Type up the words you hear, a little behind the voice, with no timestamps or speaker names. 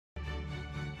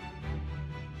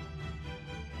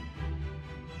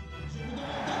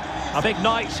A big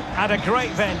night at a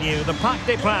great venue, the Parc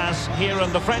des Princes, here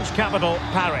in the French capital,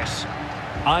 Paris.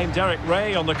 I'm Derek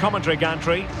Ray on the commentary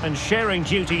gantry, and sharing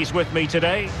duties with me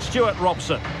today, Stuart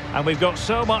Robson. And we've got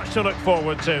so much to look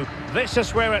forward to. This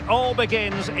is where it all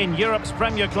begins in Europe's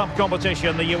Premier Club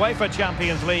competition, the UEFA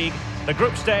Champions League, the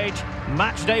group stage,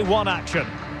 match day 1 action.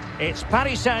 It's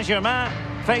Paris Saint-Germain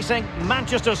facing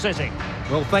Manchester City.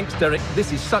 Well, thanks, Derek.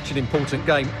 This is such an important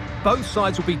game. Both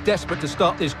sides will be desperate to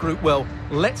start this group well.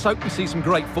 Let's hope we see some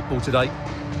great football today.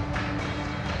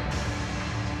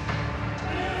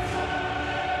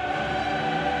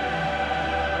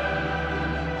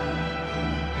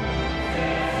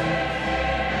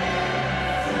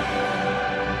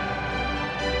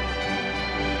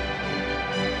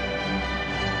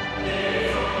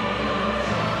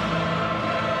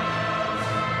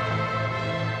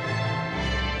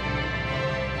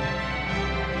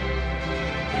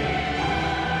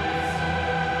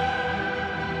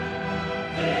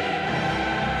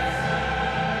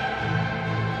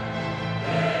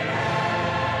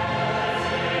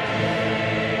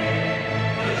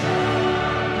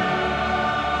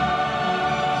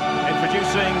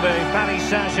 The Paris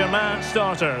Saint-Germain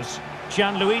starters.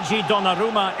 Gianluigi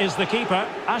Donnarumma is the keeper.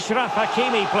 Achraf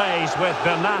Hakimi plays with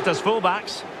Bernat as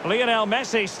fullbacks. Lionel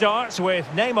Messi starts with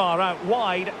Neymar out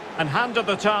wide. And handed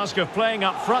the task of playing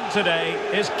up front today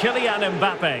is Kylian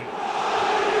Mbappe.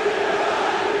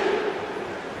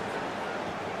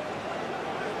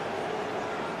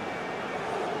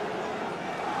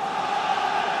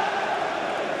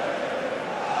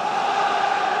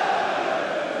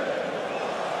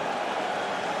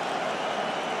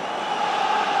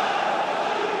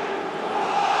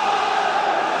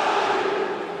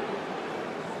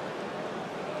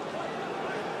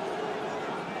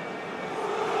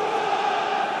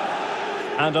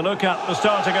 And a look at the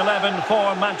starting 11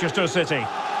 for Manchester City.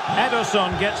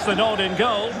 Ederson gets the nod in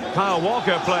goal. Kyle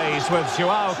Walker plays with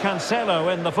Joao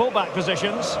Cancelo in the fullback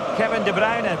positions. Kevin De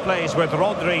Bruyne plays with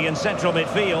Rodri in central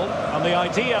midfield. And the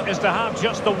idea is to have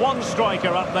just the one striker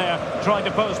up there trying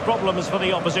to pose problems for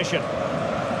the opposition.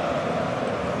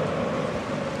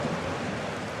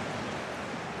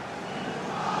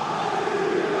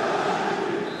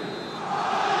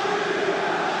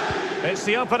 It's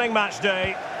the opening match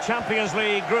day. Champions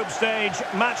League group stage,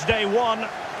 match day 1,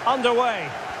 underway.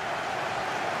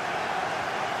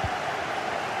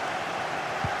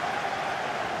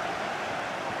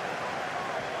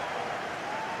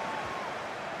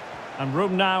 And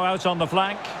room now out on the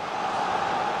flank.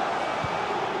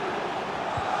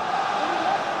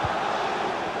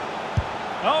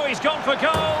 Oh, he's gone for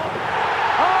goal.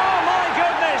 Oh, my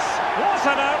goodness. What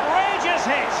an outrageous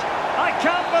hit. I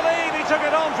can't believe he took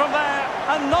it on from there,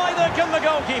 and neither can the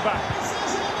goalkeeper.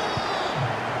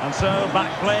 And so,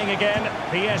 back playing again,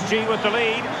 PSG with the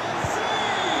lead.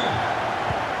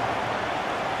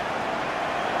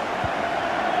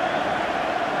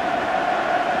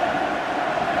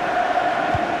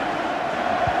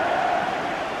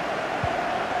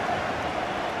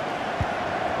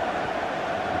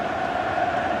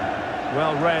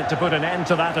 Well read to put an end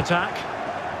to that attack.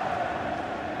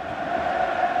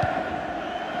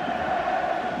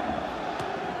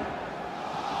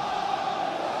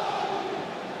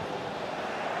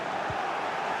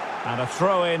 And a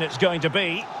throw-in it's going to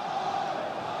be.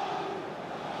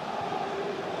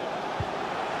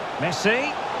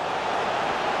 Messi.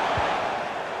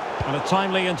 And a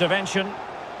timely intervention.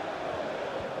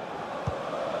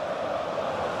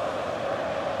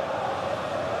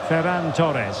 Ferran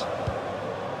Torres.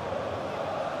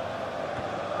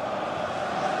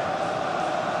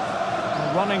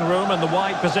 Running room in the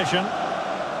wide position.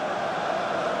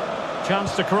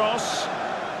 Chance to cross.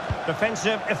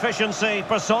 Defensive efficiency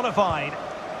personified.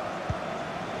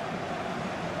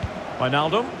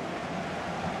 Wijnaldum.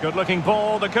 Good looking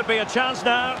ball, there could be a chance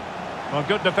now. Well,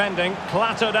 good defending,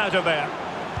 clattered out of there.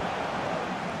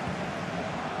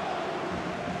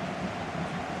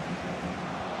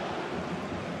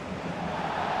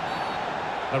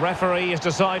 The referee has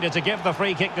decided to give the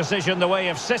free kick decision the way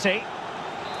of City.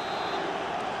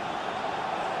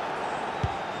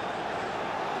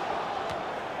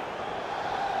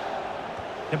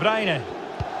 De Bruyne.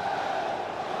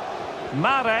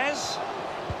 Mahrez.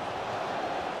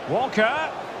 Walker.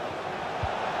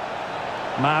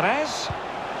 Mahrez.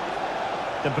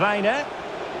 De Bruyne.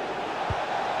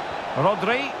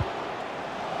 Rodri.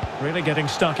 Really getting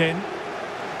stuck in.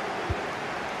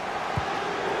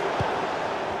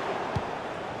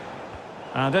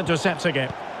 And intercepting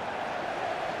it.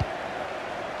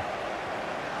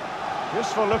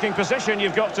 Useful looking position,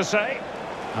 you've got to say.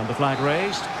 And the flag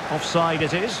raised. Offside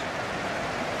it is.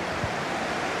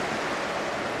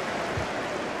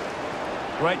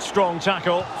 Great strong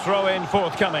tackle, throw in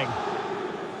forthcoming.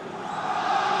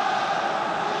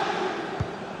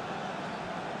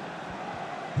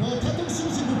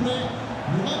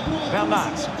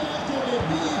 Bernat.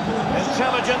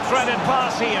 Intelligent threaded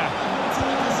pass here.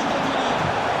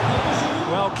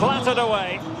 Well, clattered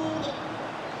away.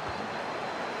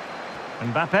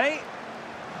 Mbappe.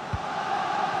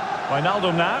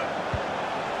 Wijnaldum now.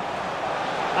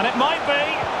 And it might be.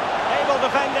 Able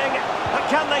defending. But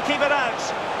can they keep it out?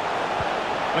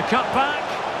 The cut back.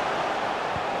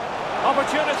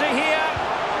 Opportunity here.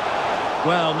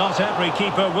 Well, not every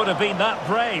keeper would have been that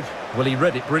brave. Well, he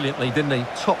read it brilliantly, didn't he?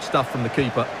 Top stuff from the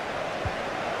keeper.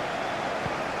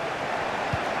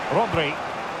 Rodri.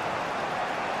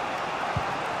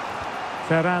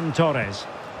 Ferran Torres.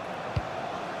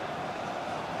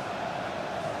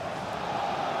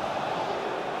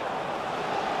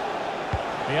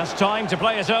 He has time to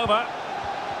play it over.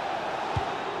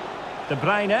 De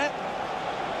Bruyne.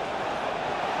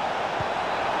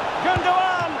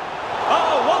 Gundogan!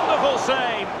 Oh, wonderful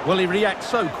save! Well, he reacts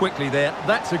so quickly there.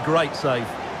 That's a great save.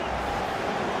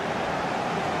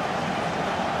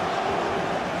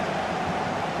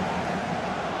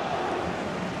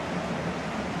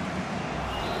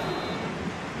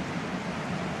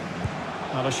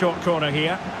 Not a short corner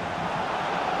here.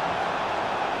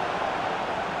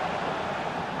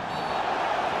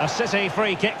 A City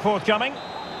free kick forthcoming.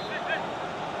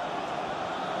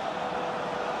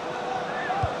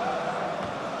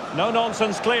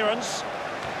 No-nonsense clearance.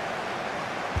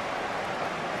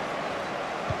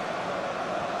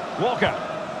 Walker.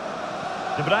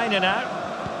 De Bruyne now.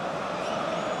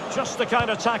 Just the kind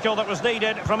of tackle that was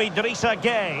needed from Idrissa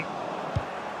Gueye.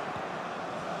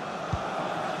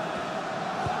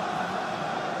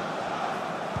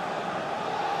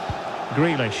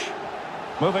 Grealish.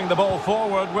 Moving the ball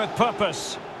forward with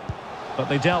purpose. But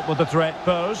they dealt with the threat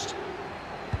posed.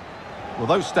 Well,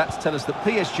 those stats tell us that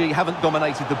PSG haven't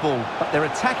dominated the ball, but their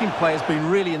attacking play has been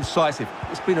really incisive.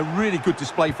 It's been a really good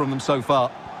display from them so far.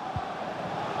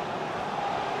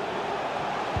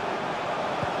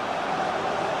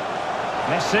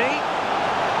 Messi.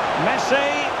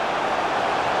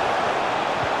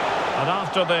 And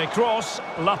after the cross,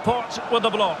 Laporte with the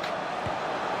block.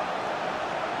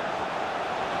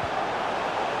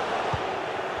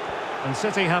 And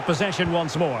City have possession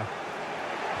once more.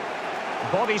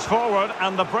 Bodies forward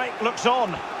and the break looks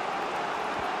on.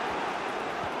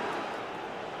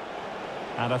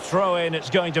 And a throw-in it's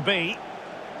going to be.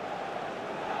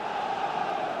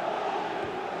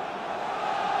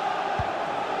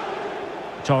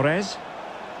 Torres.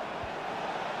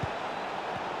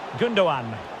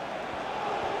 Gundogan.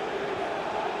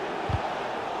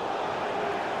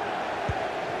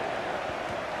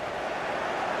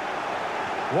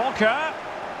 Walker.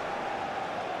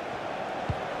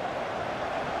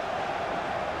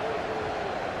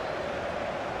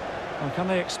 Well, can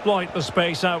they exploit the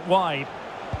space out wide?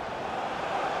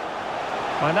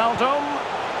 Wijnaldum.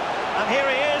 And here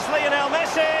he is, Lionel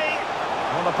Messi.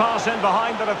 Well, the pass in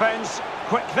behind the defence.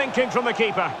 Quick thinking from the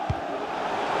keeper.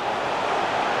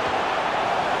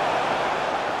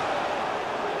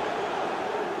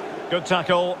 Good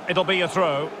tackle. It'll be a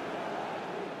throw.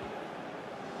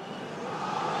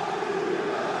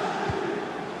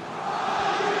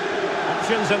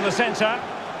 Options in the centre.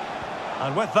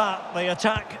 And with that, the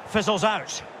attack fizzles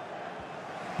out.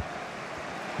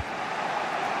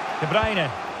 De Bruyne.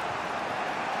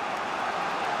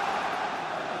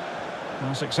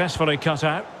 Well, successfully cut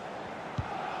out.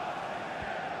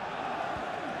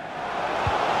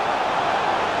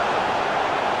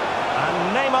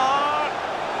 And Neymar.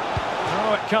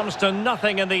 Oh, it comes to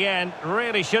nothing in the end.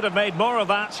 Really should have made more of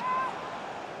that.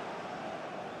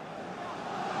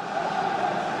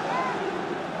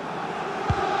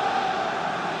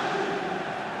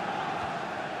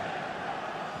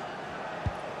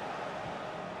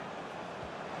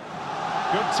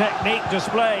 Good technique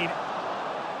displayed.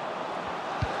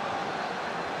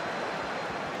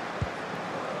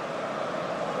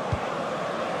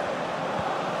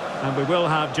 And we will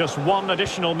have just one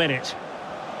additional minute.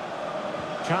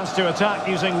 Chance to attack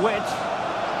using width.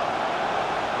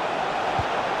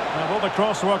 Now, will the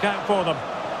cross work out for them?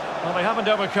 Well, they haven't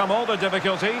overcome all the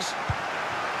difficulties.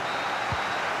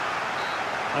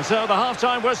 And so the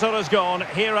half-time whistle has gone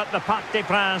here at the Parc des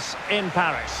Princes in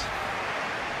Paris.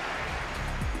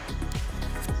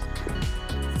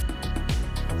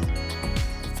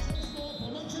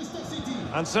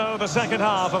 And so the second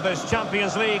half of this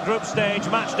Champions League group stage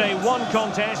matchday 1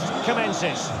 contest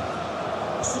commences.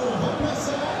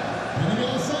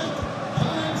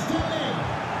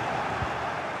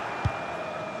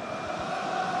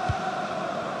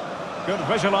 Good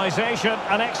visualisation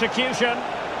and execution.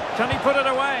 Can he put it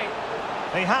away?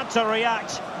 He had to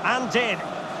react, and did.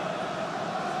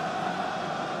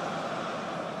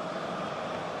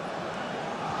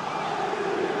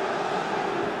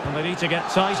 And they need to get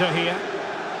tighter here.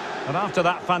 And after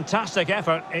that fantastic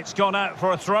effort, it's gone out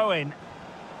for a throw-in.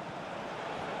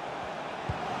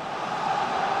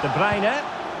 De Bruyne.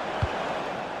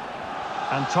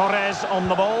 And Torres on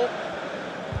the ball.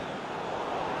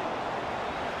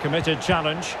 Committed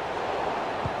challenge.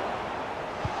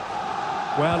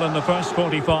 Well, in the first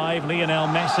 45, Lionel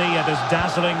Messi at his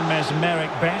dazzling, mesmeric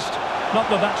best. Not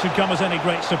that that should come as any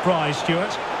great surprise,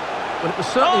 Stuart. Well, it was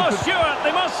certainly good. Stuart,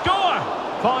 they must score!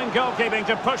 Fine goalkeeping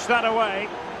to push that away.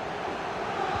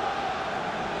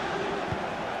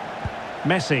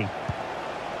 Messi.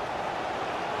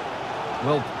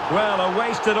 Well, a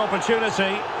wasted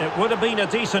opportunity. It would have been a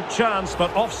decent chance,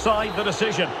 but offside the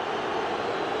decision.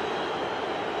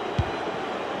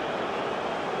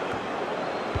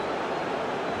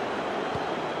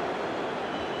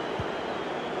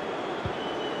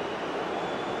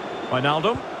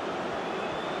 Wijnaldum.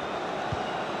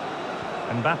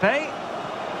 Mbappe.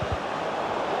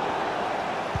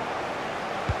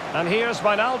 And here's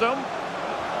Wijnaldum.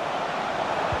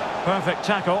 Perfect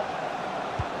tackle.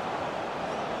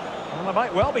 And there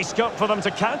might well be scope for them to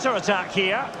counter-attack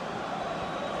here.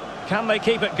 Can they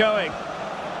keep it going?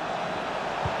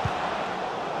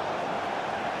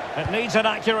 It needs an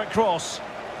accurate cross.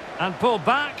 And pulled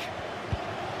back.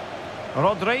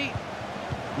 Rodri.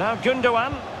 Now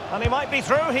Gundogan. And he might be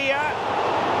through here.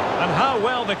 And how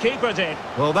well the keeper did.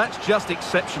 Well, that's just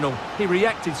exceptional. He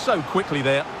reacted so quickly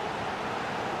there.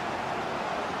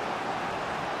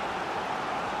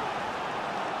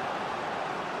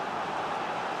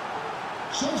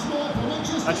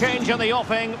 A change in the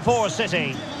offing for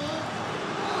City.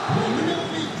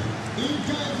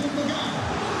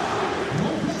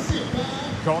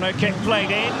 Corner kick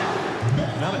played in.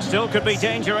 Well, it still could be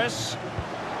dangerous.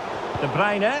 De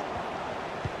Bruyne.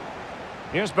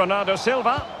 Here's Bernardo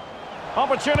Silva.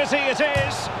 Opportunity it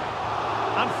is.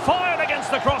 And fired against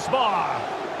the crossbar.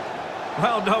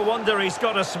 Well, no wonder he's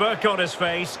got a smirk on his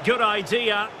face. Good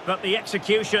idea, but the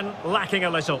execution lacking a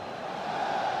little.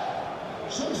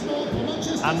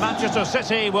 And Manchester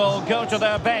City will go to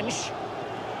their bench.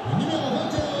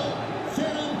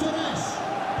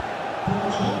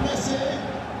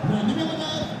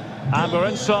 And we're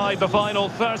inside the final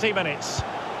 30 minutes.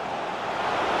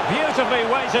 Beautifully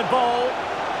weighted ball.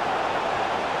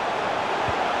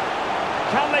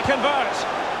 Can they convert?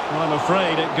 Well, I'm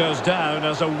afraid it goes down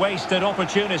as a wasted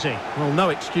opportunity. Well, no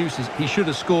excuses. He should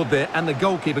have scored there, and the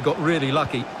goalkeeper got really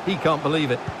lucky. He can't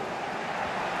believe it.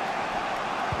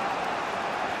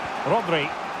 Rodri.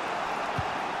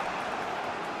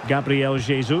 Gabriel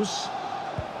Jesus.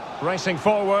 Racing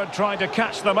forward, trying to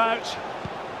catch them out.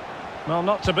 Well,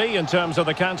 not to be in terms of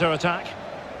the counter-attack.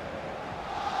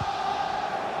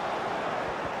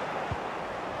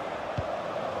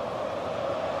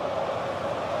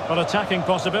 But attacking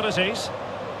possibilities.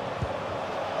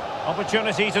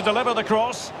 Opportunity to deliver the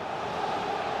cross.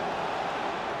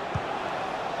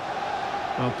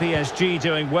 Well, PSG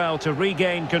doing well to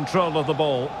regain control of the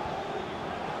ball.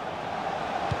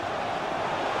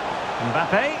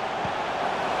 Mbappe.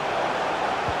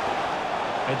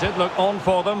 It did look on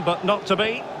for them, but not to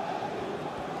be.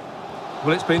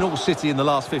 Well, it's been all City in the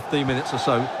last 15 minutes or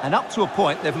so, and up to a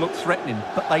point they've looked threatening,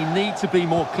 but they need to be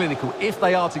more clinical if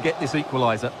they are to get this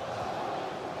equaliser.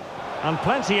 And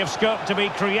plenty of scope to be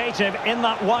creative in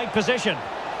that wide position.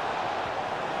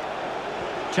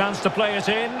 Chance to play it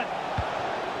in.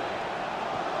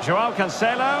 Joao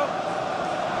Cancelo.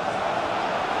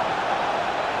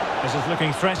 This is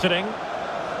looking threatening.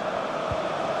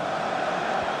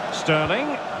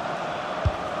 Sterling.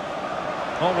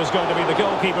 Always going to be the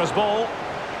goalkeeper's ball.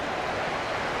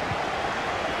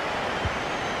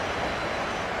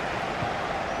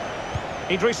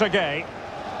 Idrissa Gueye.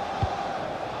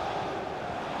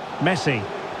 Messi.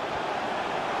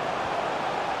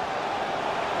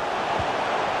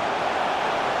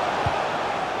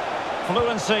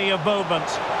 Fluency of movement.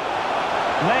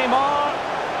 Neymar.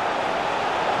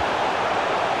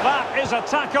 That is a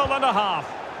tackle and a half.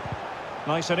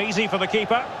 Nice and easy for the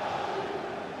keeper.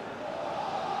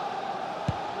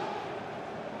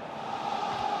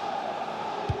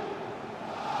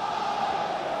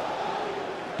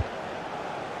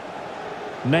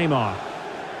 Neymar.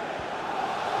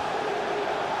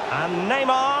 And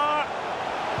Neymar.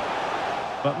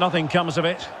 But nothing comes of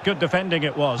it. Good defending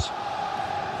it was.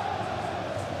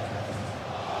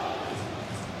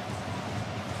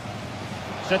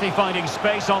 City finding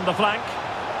space on the flank.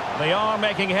 They are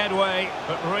making headway,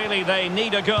 but really they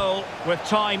need a goal with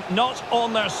time not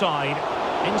on their side.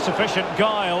 Insufficient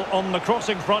guile on the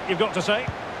crossing front, you've got to say.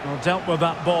 Well, dealt with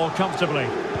that ball comfortably.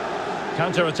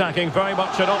 Counter-attacking, very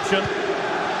much an option.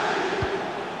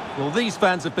 Well, these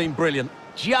fans have been brilliant.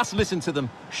 Just listen to them.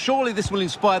 Surely this will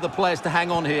inspire the players to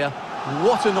hang on here.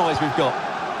 What a noise we've got.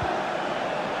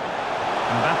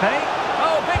 Mbappe.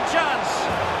 Oh, big chance.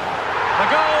 The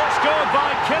goal scored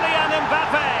by Kylian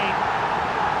Mbappe.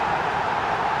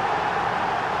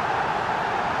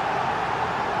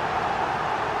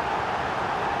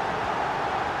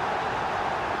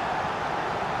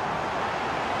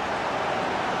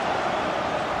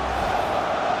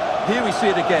 Here we see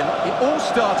it again. It all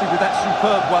started with that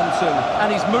superb 1-2,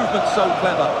 and his movement's so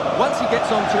clever. Once he gets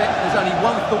onto it, there's only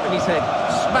one thought in his head: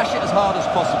 smash it as hard as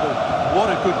possible. What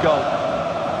a good goal.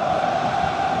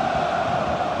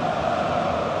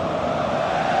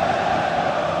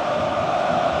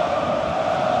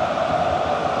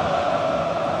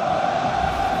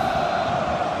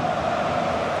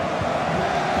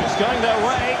 It's going their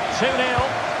way, 2-0.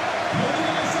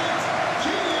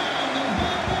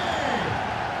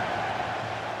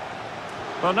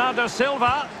 Bernardo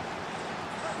Silva.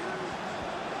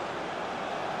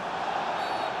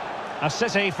 A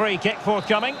City free kick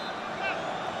forthcoming.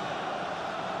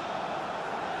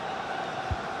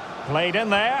 Played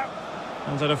in there.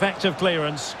 And an effective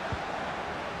clearance.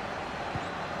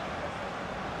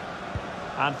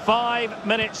 And 5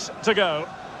 minutes to go.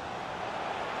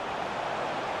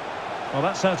 Well,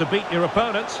 that's how to beat your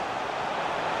opponent.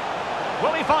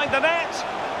 Will he find the net?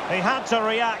 He had to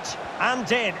react, and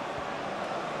did.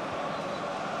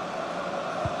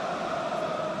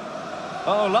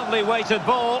 Oh, lovely weighted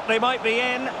ball. They might be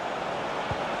in.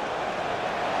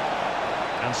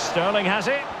 And Sterling has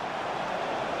it.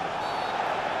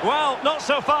 Well, not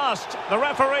so fast. The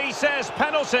referee says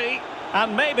penalty,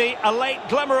 and maybe a late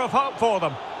glimmer of hope for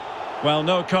them. Well,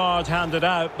 no card handed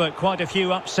out, but quite a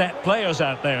few upset players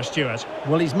out there, Stuart.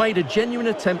 Well, he's made a genuine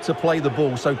attempt to play the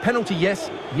ball, so penalty yes,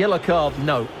 yellow card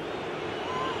no.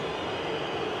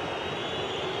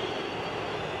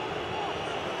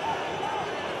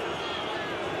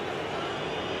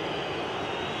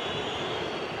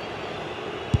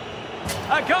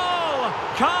 A goal!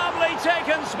 Calmly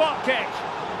taken spot kick.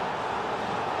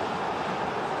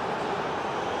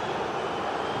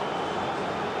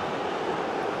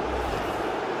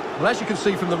 Well, as you can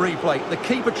see from the replay, the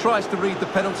keeper tries to read the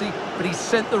penalty, but he's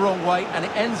sent the wrong way, and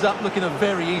it ends up looking a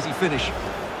very easy finish.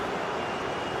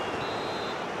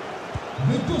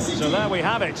 So there we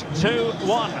have it,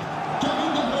 2-1.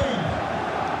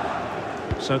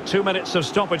 So 2 minutes of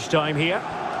stoppage time here.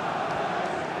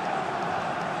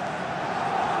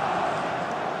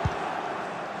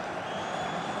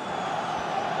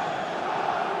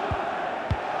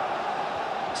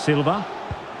 Silva.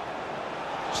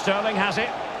 Sterling has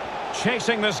it.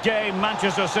 Chasing this game,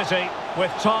 Manchester City,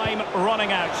 with time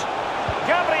running out.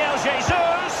 Gabriel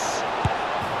Jesus!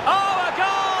 Oh, a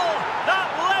goal! That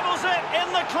levels it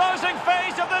in the closing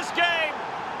phase of this game.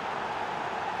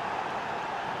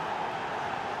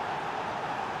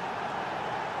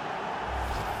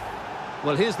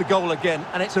 Well, here's the goal again,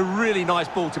 and it's a really nice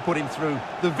ball to put him through.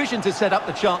 The vision to set up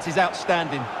the chance is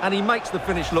outstanding, and he makes the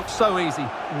finish look so easy.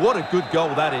 What a good goal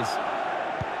that is.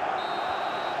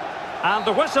 And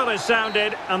the whistle is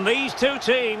sounded, and these two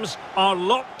teams are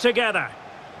locked together.